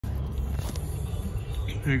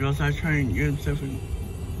Here goes that train, Union Pacific.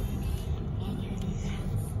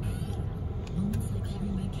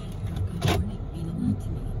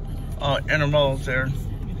 Oh, intermodal's there.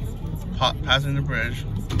 Passing the bridge.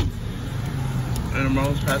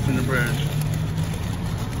 Intermodal's passing the bridge.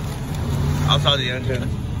 Outside the engine.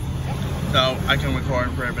 So I can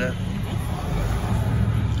record for a bit.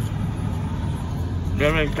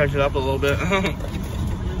 Maybe catch it up a little bit.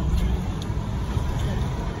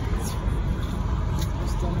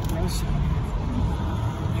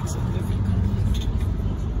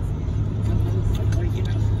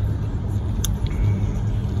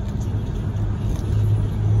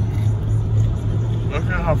 Look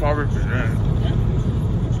at how far we've been.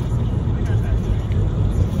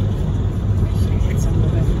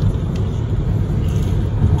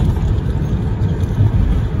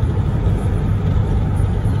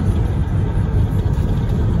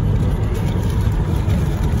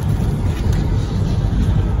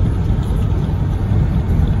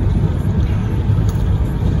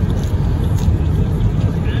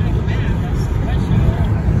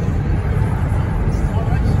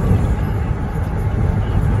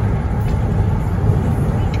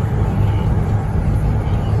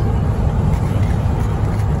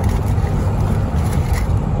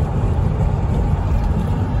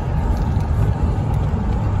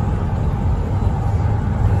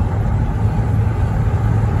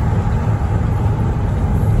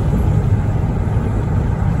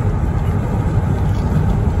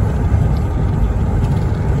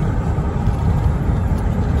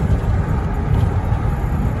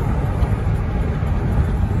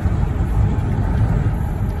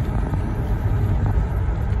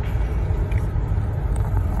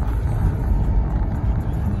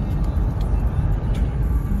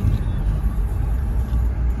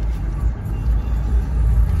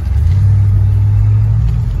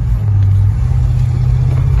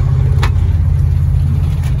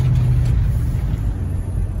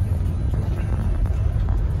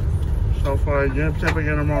 So far, Union Pacific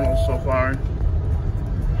intermodal so far.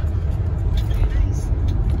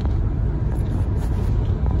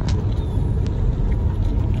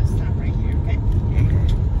 Stop right here, okay?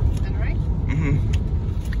 Is that right?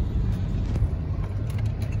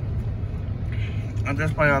 I'm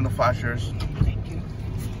just playing on the flashers. Thank you.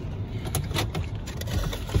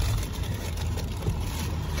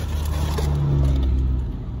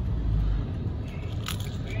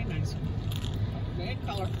 Very nice one. Very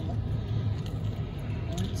colorful.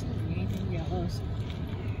 Orange and green and yellows.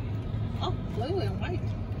 Oh, blue and white.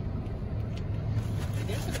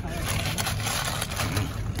 It is a color.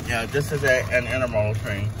 Yeah, this is an intermodal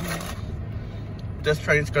train. This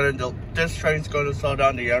train's going to slow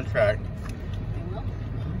down the Amtrak. It will.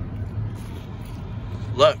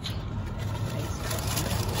 Look.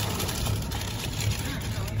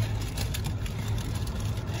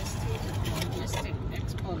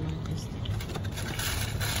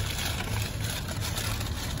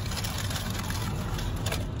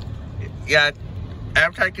 Yeah,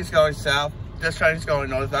 Amtrak is going south. This train is going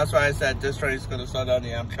north. That's why I said this train is going to slow down the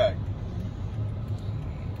Amtrak.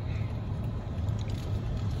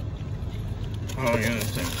 Oh, yeah,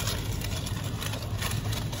 this thing.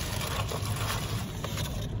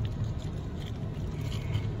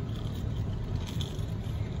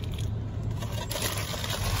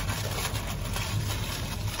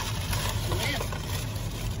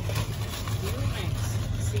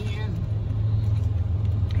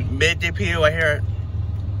 Mid DPU, I hear it.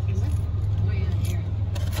 Is it? Oh yeah, I hear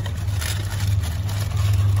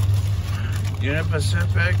it. Union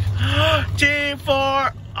Pacific.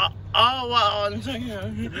 T4. Oh, wow. 3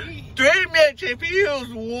 mid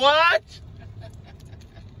DPUs. What?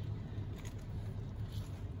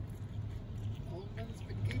 Old ones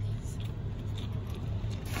for goodies.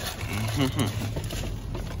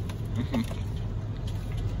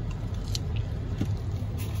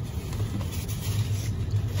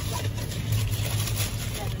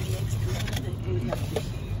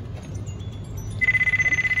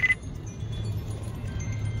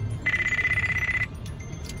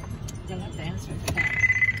 You'll have to answer that.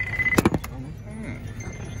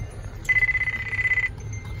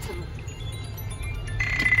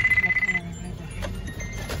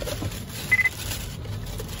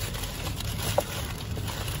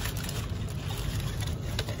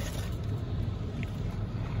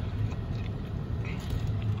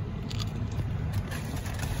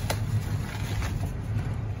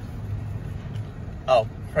 Oh,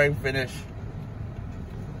 frame finish.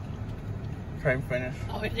 Frame finish.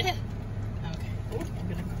 Oh, it did? Okay. Oh, I'm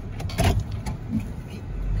gonna go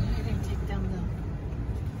ahead and take down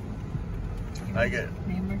I get it.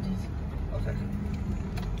 the emergency. Okay.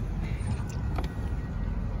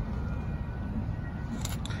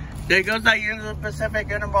 There goes that Union Pacific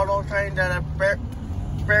intermodal train that I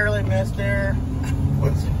barely missed there.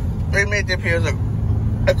 We made DPUs,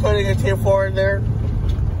 including the T4 there.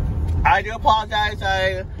 I do apologize.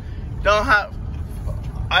 I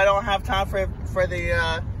don't have time for the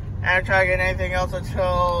Amtrak and anything else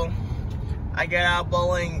until I get out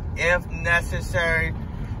bowling if necessary.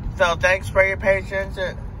 So thanks for your patience,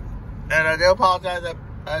 and I do apologize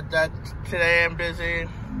that today I'm busy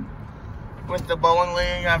with the bowling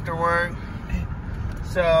league after work.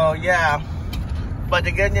 So yeah, but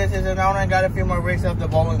the good news is that I only got a few more weeks of the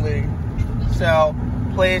bowling league. So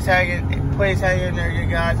please hang in there, you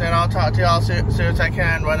guys, and I'll talk to y'all soon as I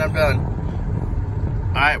can when I'm done.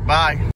 All right, bye.